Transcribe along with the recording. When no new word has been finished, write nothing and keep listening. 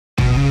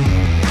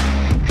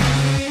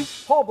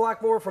Paul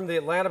Blackmore from the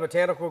Atlanta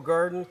Botanical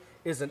Garden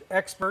is an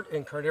expert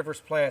in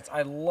carnivorous plants.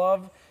 I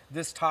love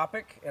this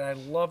topic and I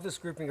love this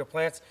grouping of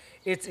plants.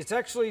 It's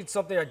actually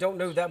something I don't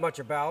know that much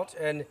about,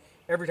 and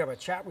every time I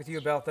chat with you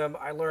about them,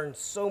 I learn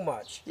so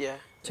much. Yeah.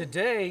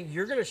 Today,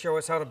 you're going to show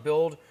us how to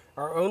build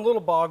our own little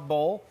bog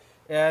bowl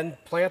and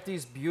plant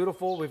these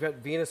beautiful, we've got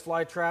Venus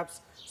flytraps,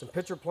 some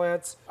pitcher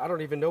plants. I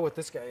don't even know what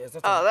this guy is.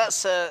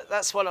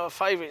 That's one of our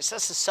favorites.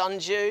 That's a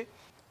Sundew.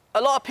 A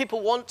lot of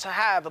people want to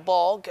have a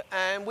bog,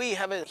 and we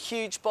have a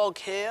huge bog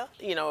here.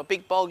 You know, a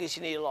big bog is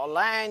you need a lot of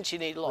land, you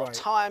need a lot of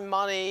time,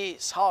 money,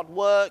 it's hard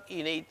work,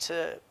 you need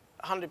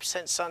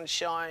 100%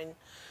 sunshine.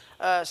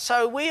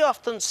 So we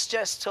often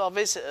suggest to our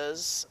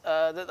visitors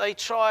that they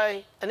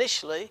try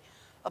initially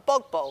a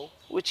bog bowl,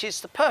 which is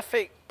the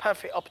perfect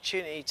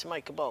opportunity to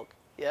make a bog,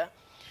 yeah?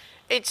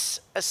 It's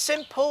as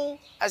simple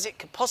as it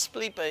could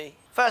possibly be.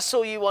 First of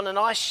all, you want a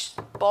nice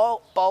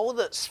bowl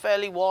that's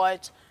fairly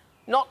wide,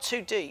 not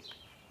too deep.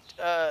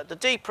 The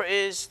deeper it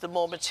is, the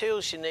more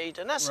materials you need,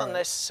 and that's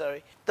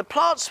unnecessary. The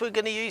plants we're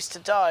going to use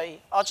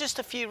today are just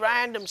a few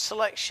random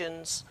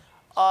selections.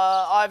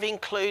 I've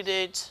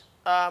included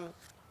a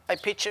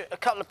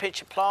couple of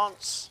pitcher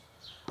plants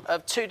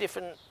of two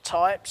different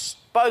types.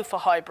 Both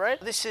are hybrid.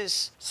 This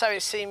is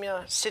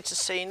Sarracenia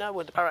psittacina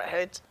with the parrot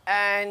head,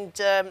 and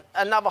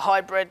another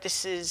hybrid.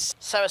 This is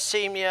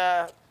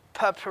Sarracenia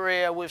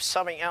purpurea with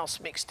something else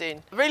mixed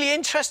in. A really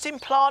interesting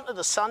plant are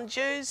the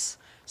sundews.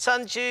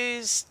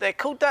 Sundews, they're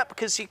called that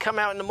because you come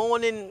out in the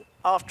morning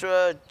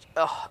after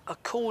a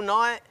cool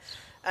night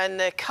and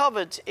they're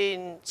covered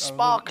in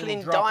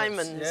sparkling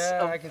diamonds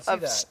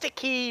of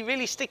sticky,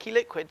 really sticky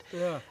liquid.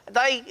 Yeah.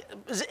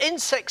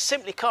 Insects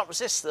simply can't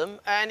resist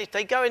them, and if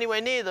they go anywhere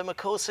near them, of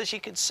course, as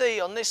you can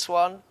see on this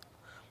one,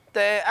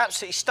 they're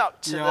absolutely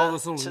stuck to all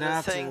those little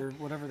gnats the thing. Or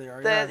whatever they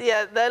are.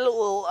 They're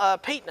little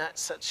peat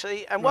gnats,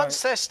 actually, and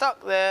once they're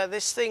stuck there,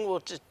 this thing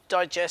will just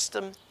digest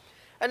them.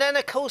 And then,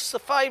 of course, the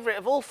favourite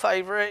of all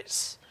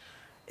favourites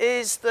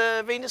is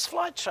the Venus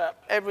flytrap.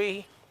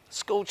 Every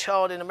school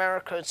child in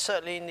America, and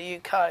certainly in the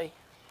UK,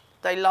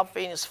 they love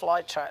Venus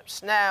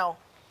flytraps. Now,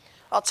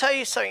 I'll tell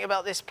you something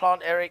about this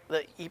plant, Eric,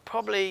 that you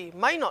probably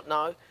may not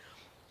know.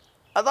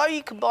 Although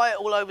you can buy it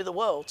all over the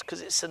world because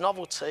it's a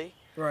novelty,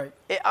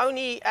 it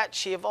only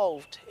actually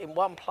evolved in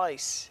one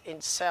place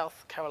in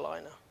South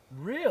Carolina.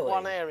 Really?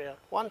 One area,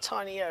 one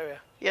tiny area.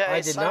 Yeah,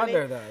 I did not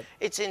know that.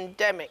 It's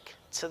endemic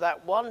to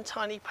that one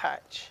tiny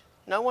patch.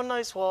 No one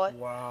knows why.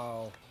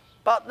 Wow.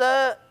 But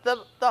the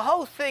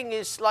whole thing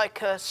is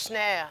like a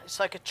snare. It's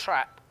like a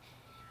trap.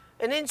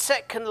 An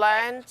insect can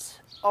land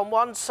on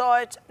one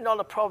side, not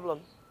a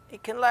problem.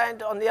 It can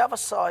land on the other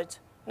side,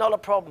 not a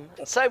problem.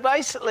 So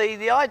basically,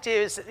 the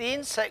idea is that the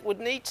insect would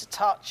need to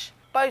touch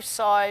both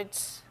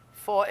sides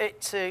for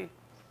it to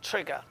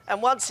trigger.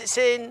 And once it's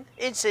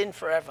in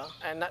forever.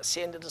 And that's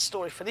the end of the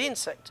story for the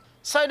insect.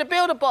 So to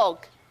build a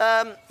bog,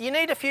 you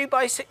need a few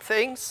basic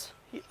things.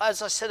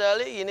 As I said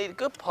earlier, you need a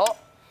good pot.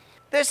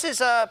 This is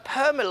a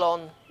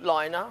permalon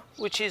liner,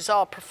 which is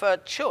our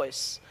preferred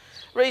choice.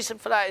 Reason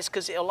for that is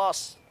because it'll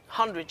last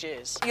 100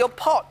 years. Your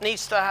pot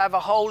needs to have a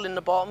hole in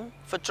the bottom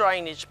for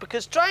drainage,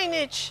 because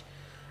drainage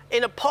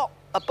in a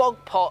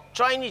bog pot,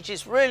 drainage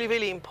is really,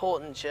 really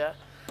important, yeah?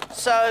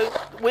 So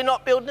we're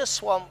not building a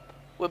swamp,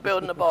 we're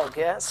building a bog,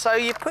 yeah? So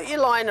you put your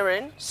liner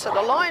in, so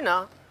the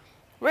liner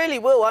really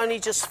will only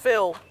just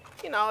fill,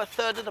 you know, a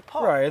third of the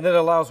pot. Right, and then it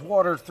allows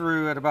water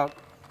through at about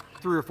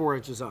 3 or 4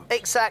 inches up.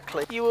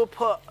 Exactly. You will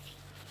put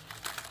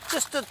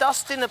just the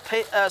dust in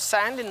the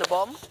sand in the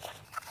bottom.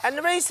 And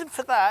the reason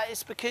for that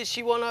is because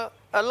you want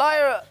a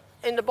layer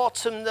in the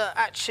bottom that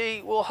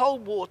actually will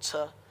hold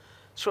water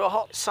through a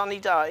hot sunny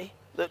day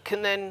that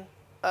can then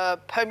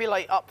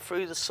permeate up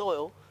through the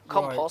soil,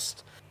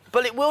 compost,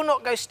 but it will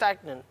not go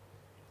stagnant.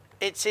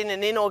 It's in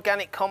an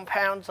inorganic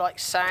compound like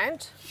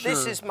sand.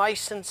 This is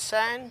mason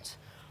sand.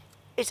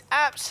 It's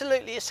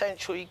absolutely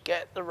essential you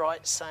get the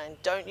right sand.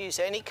 Don't use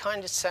any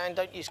kind of sand.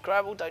 Don't use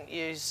gravel. Don't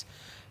use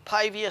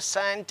pavia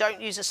sand. Don't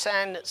use a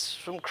sand that's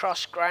from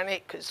crushed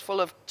granite because it's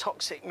full of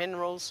toxic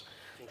minerals.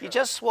 You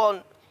just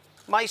want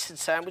mason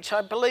sand, which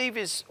I believe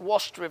is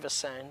washed river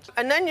sand.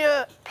 And then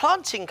your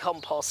planting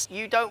compost.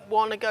 You don't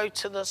want to go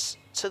to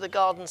the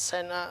garden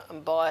centre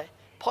and buy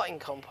potting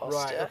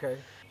compost.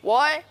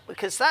 Why?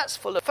 Because that's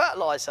full of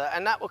fertilizer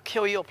and that will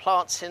kill your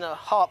plants in a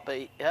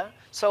heartbeat. Yeah.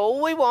 So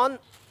all we want.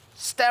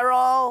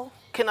 Sterile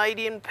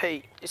Canadian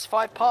peat. It's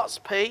 5 parts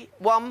peat,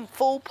 1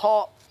 full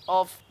pot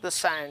of the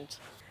sand.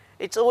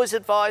 It's always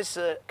advised,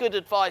 good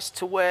advice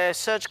to wear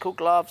surgical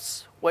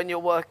gloves when you're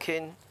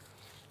working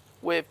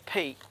with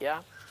peat,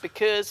 yeah?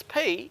 Because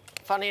peat,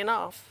 funny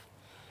enough,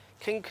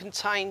 can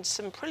contain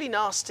some pretty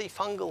nasty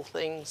fungal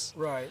things.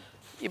 Right.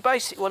 You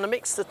basically want to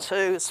mix the two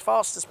as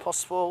fast as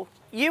possible.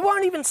 You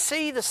won't even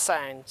see the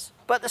sand,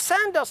 but the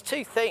sand does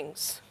 2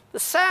 things. The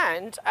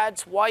sand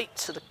adds weight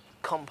to the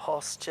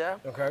compost, yeah?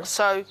 Okay.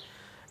 So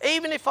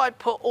even if I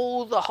put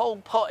the whole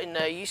pot in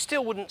there, you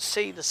still wouldn't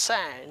see the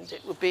sand.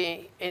 It would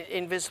be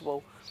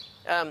invisible.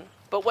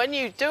 But when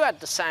you do add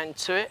the sand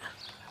to it,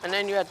 and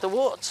then you add the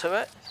water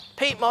to it.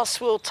 Peat moss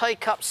will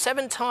take up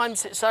 7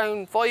 times its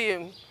own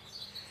volume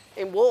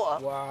in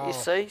water, wow. you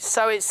see.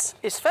 So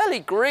it's fairly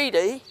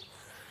greedy.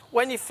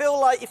 When you feel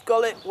like you've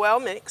got it well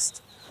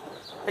mixed,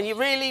 and you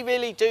really,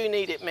 really do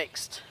need it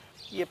mixed,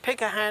 you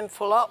pick a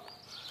handful up,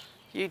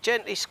 you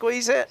gently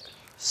squeeze it,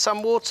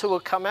 some water will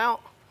come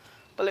out,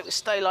 but it will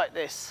stay like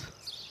this.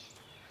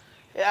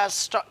 It has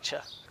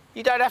structure.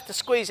 You don't have to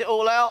squeeze it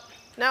all out.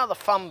 Now the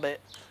fun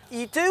bit.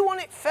 You do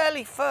want it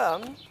fairly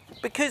firm,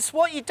 because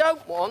what you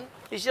don't want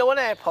is you don't want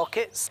air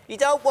pockets. You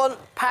don't want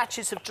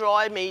patches of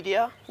dry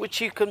media,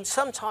 which you can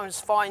sometimes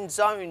find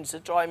zones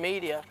of dry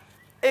media.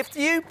 If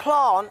you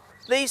plant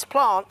these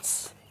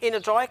plants in a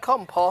dry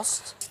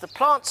compost, the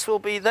plants will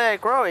be there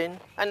growing,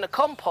 and the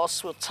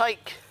compost will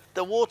take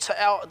the water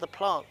out of the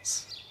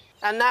plants.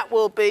 And that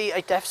will be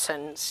a death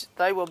sentence.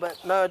 They will be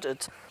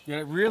murdered. Yeah,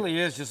 it really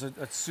is just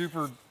a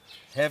super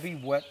heavy,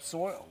 wet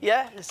soil.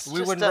 Yeah,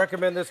 we wouldn't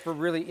recommend this for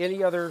really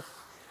any other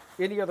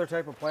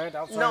type of plant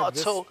outside of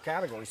this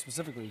category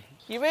specifically.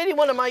 You really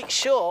want to make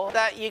sure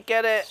that you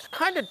get it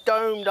kind of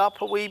domed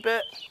up a wee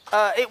bit.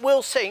 It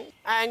will sink,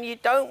 and you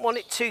don't want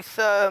it too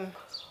firm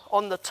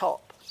on the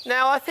top.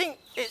 Now I think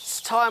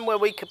it's time where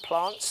we could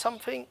plant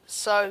something.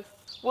 So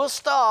we'll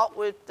start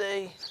with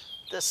the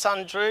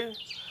Sundew.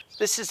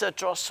 This is a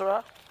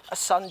Drossera, a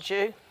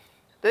Sundew.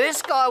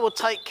 This guy will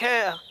take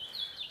care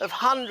of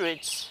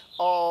hundreds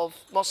of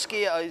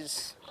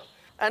mosquitoes.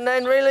 And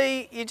then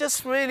really, you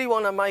just really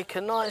want to make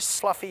a nice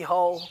fluffy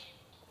hole.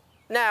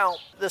 Now,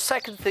 the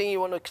second thing you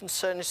want to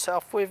concern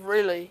yourself with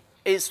really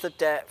is the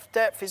depth.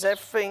 Depth is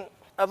everything.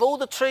 Of all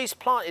the trees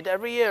planted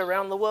every year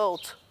around the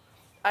world,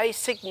 a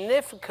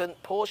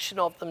significant portion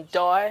of them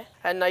die,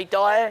 and they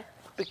die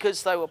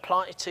because they were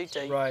planted too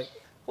deep. Right.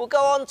 We'll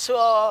go on to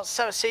our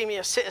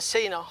Sarracenia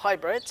psittacina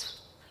hybrid.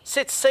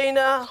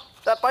 Psittacina,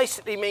 that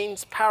basically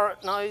means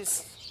parrot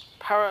nose,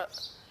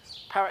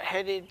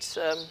 parrot-headed.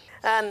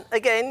 And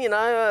again, you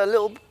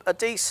know, a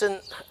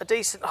decent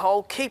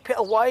hole. Keep it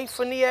away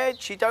from the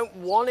edge. You don't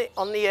want it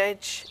on the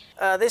edge.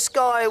 This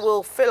guy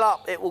will fill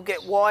up. It will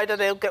get wider.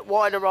 They'll get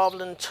wider rather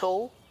than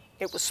tall.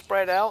 It will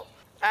spread out.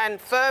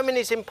 And firming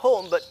is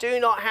important, but do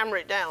not hammer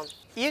it down.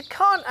 You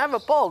can't have a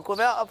bog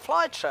without a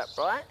fly trap,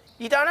 right?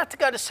 You don't have to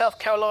go to South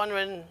Carolina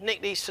and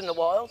nick these from the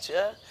wild,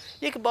 yeah?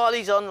 You can buy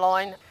these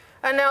online.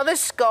 And now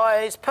this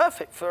guy is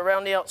perfect for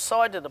around the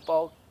outside of the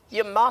bog.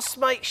 You must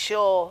make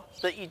sure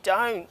that you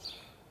don't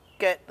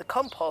get the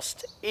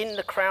compost in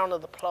the crown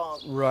of the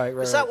plant. Right.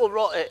 Because that will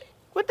rot it.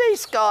 With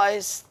these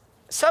guys,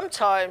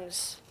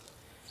 sometimes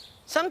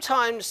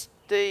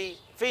the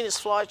Venus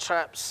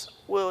flytraps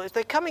will, if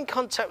they come in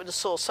contact with the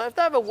soil, so if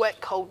they have a wet,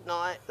 cold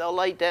night, they'll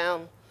lay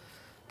down,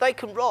 they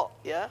can rot,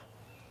 yeah?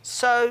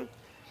 So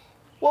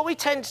what we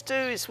tend to do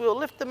is we'll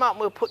lift them up and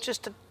we'll put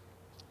just a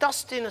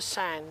dusting of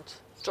sand,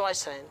 dry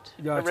sand,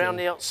 around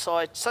the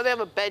outside, so they have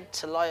a bed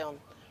to lay on.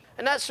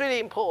 And that's really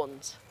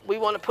important. We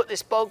want to put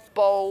this bog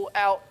bowl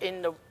out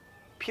in the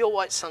pure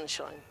white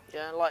sunshine,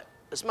 yeah, like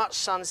as much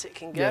sun as it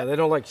can get. Yeah, they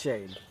don't like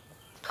shade.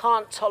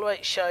 Can't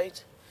tolerate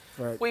shade.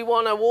 Right. We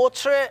want to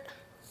water it,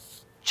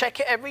 check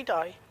it every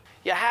day.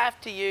 You have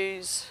to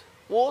use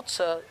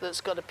water that's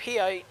got a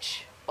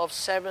pH of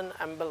 7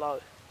 and below.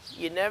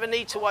 You never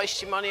need to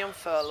waste your money on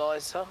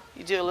fertilizer.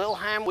 You do a little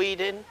hand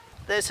weeding.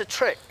 There's a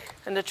trick,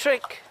 and the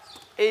trick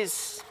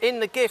is in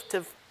the gift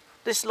of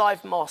this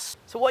live moss.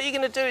 So what you're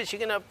going to do is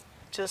you're going to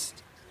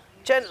just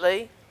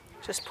gently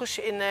just push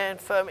it in there and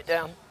firm it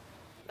down.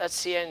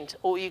 That's the end.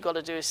 All you got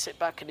to do is sit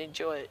back and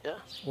enjoy it, yeah?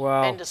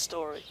 Wow. End of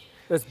story.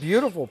 That's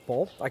beautiful,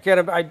 Paul. I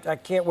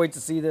can't wait to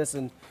see this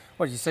in,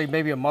 what did you say,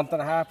 maybe a month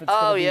and a half? It's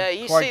oh yeah,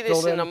 you see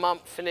this in a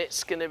month and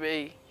it's going to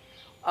be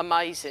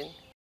amazing.